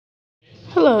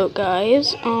Hello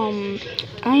guys, I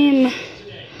am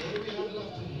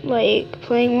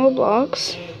playing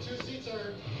Roblox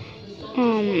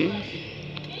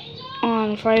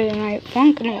on Friday Night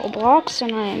Funk in Roblox,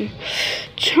 and I'm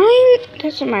trying.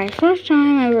 This is my first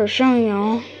time ever showing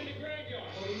y'all.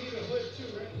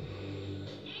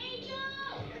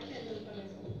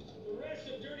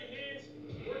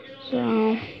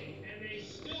 So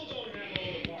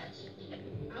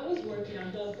I was working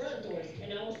on the front doors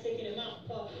and I was taking them out,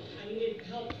 but I needed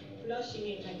help flushing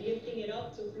it, like lifting it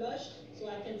up to flush so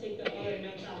I can take the other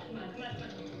nuts out. Come on, come on, come on.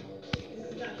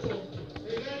 This is not cool.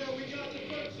 Hey, Nana, we got the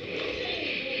first seat. What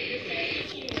are you doing? You're supposed to be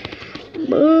cheating right now.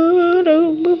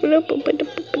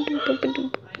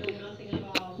 I know nothing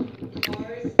about cars, like I'm not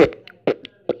a mechanic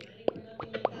or nothing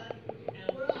like that. And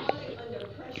we're all under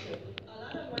pressure. A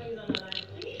lot of money's on the line.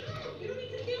 I need help. You don't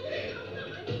need to deal with it. Come on,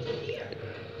 I need you here.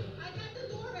 I got the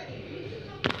door ready. You need to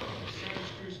come out.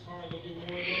 Service crew's car looking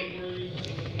more roadworthy.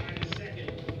 Find a second.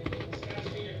 Scott's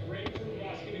being a grapefruit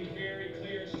boss, giving very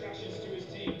clear instructions to his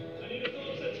team. I need a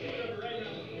Phillips head screwdriver right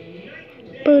now.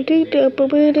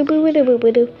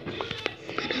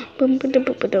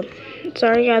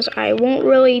 sorry guys, I won't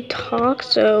really talk,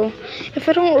 so if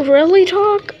I don't really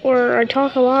talk or I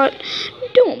talk a lot,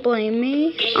 don't blame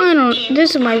me.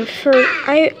 This is my first,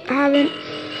 I haven't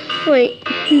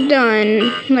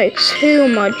done too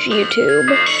much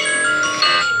YouTube.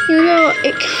 Even though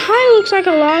it kind of looks like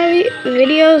a lot of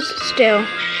videos still.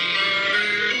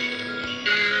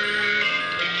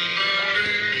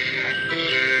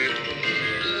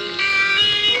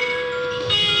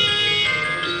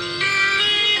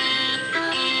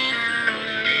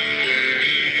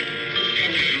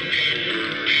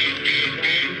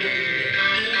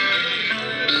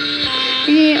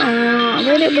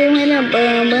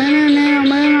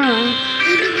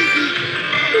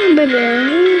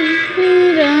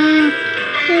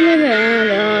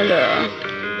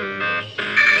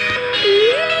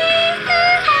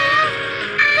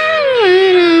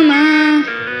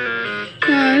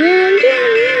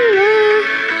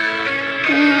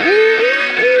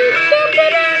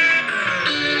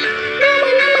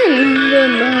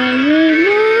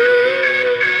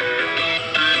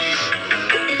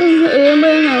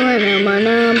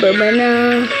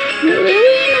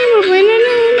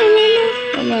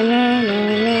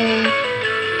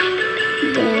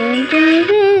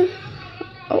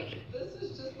 Oh. This is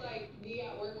just like me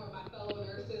at work with my fellow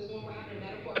nurses when we're having a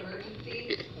medical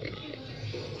emergency.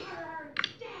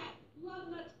 Stat! Love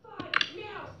nuts 5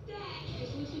 now, stat!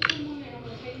 Just listen to someone and I'm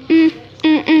gonna take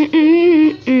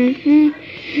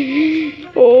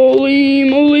my Holy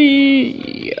moly!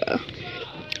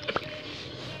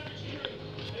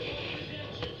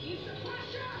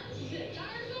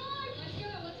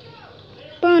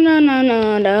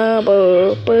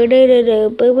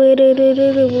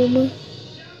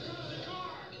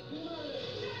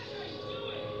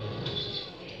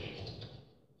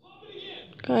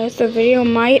 Guys, the video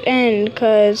might end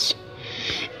because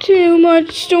too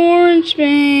much storage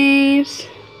space,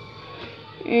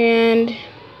 and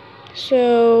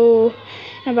so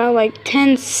in about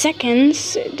 10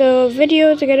 seconds the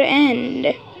video is gonna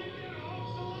end.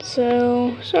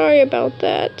 So sorry about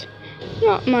that.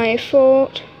 Not my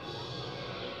fault.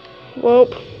 Well,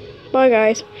 bye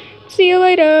guys. See you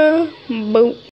later. Boom.